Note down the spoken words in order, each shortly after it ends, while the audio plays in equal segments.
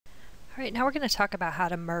All right, now we're going to talk about how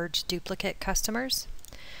to merge duplicate customers.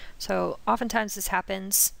 So oftentimes this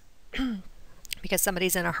happens because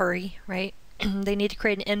somebody's in a hurry, right? They need to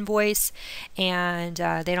create an invoice and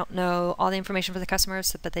they don't know all the information for the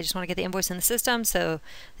customers, but they just want to get the invoice in the system. So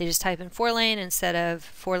they just type in Fourlane instead of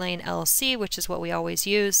Fourlane LLC, which is what we always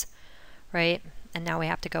use, right? And now we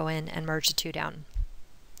have to go in and merge the two down.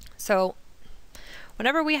 So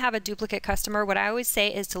whenever we have a duplicate customer, what I always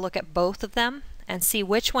say is to look at both of them and see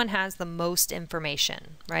which one has the most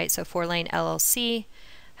information, right? So Fourlane LLC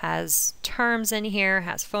has terms in here,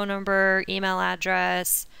 has phone number, email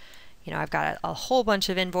address. You know, I've got a whole bunch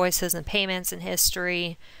of invoices and payments and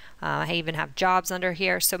history. I even have jobs under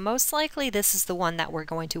here. So most likely this is the one that we're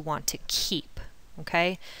going to want to keep,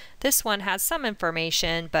 okay? This one has some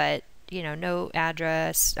information, but you know, no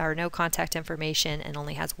address or no contact information and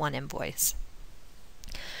only has one invoice.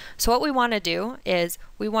 So what we want to do is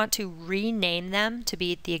we want to rename them to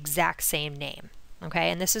be the exact same name,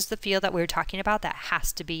 okay? And this is the field that we were talking about that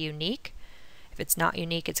has to be unique. If it's not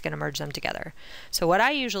unique, it's going to merge them together. So what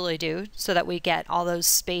I usually do so that we get all those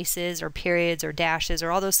spaces or periods or dashes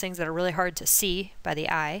or all those things that are really hard to see by the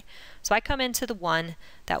eye, so I come into the one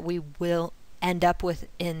that we will end up with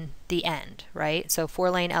in the end, right? So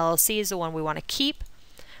Fourlane LLC is the one we want to keep.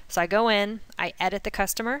 So I go in, I edit the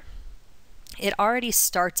customer. It already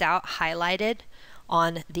starts out highlighted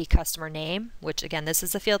on the customer name, which again, this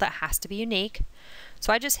is a field that has to be unique.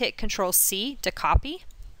 So I just hit Control C to copy,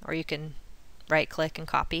 or you can right click and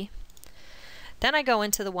copy. Then I go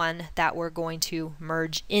into the one that we're going to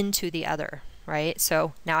merge into the other, right?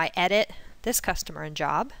 So now I edit this customer and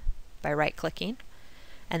job by right clicking,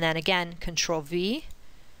 and then again, Control V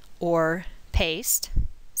or paste,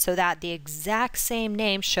 so that the exact same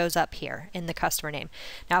name shows up here in the customer name.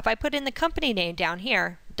 Now, if I put in the company name down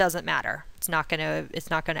here, it doesn't matter. It's not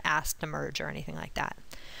gonna ask to merge or anything like that.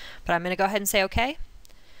 But I'm gonna go ahead and say okay.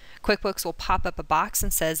 QuickBooks will pop up a box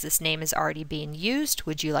and says this name is already being used.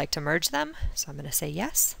 Would you like to merge them? So I'm gonna say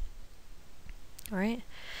yes. All right.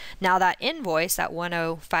 Now that invoice, that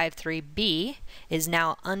 1053B, is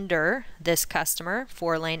now under this customer,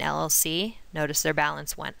 Fourlane LLC. Notice their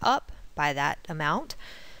balance went up by that amount,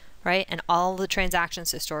 right? And all the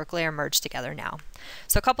transactions historically are merged together now.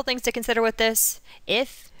 So a couple things to consider with this.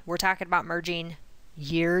 If we're talking about merging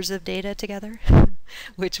years of data together,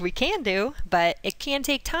 which we can do, but it can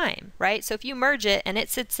take time, right? So if you merge it and it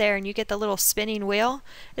sits there and you get the little spinning wheel,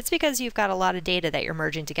 it's because you've got a lot of data that you're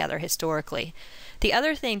merging together historically. The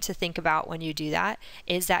other thing to think about when you do that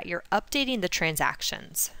is that you're updating the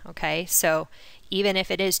transactions, okay? So even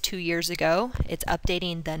if it is 2 years ago, it's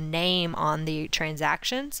updating the name on the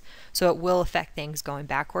transactions, so it will affect things going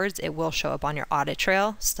backwards. It will show up on your audit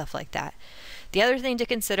trail, stuff like that. The other thing to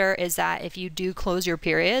consider is that if you do close your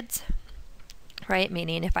periods, right,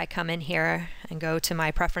 meaning if I come in here and go to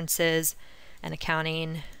my preferences and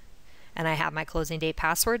accounting and I have my closing date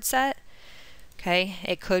password set, okay,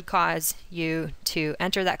 it could cause you to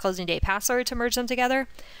enter that closing date password to merge them together.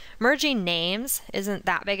 Merging names isn't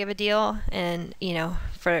that big of a deal, and you know,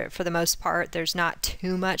 for the most part, there's not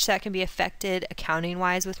too much that can be affected accounting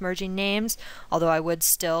wise with merging names, although I would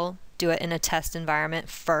still do it in a test environment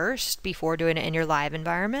first before doing it in your live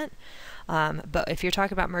environment. But if you're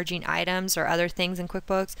talking about merging items or other things in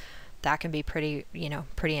QuickBooks, that can be pretty, you know,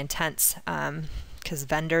 pretty intense. Because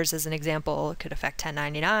vendors, as an example, it could affect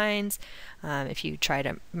 1099s. If you try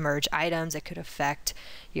to merge items, it could affect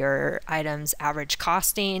your items' average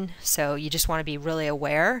costing. So you just want to be really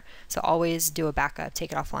aware. So always do a backup,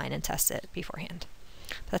 take it offline, and test it beforehand.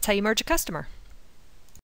 That's how you merge a customer.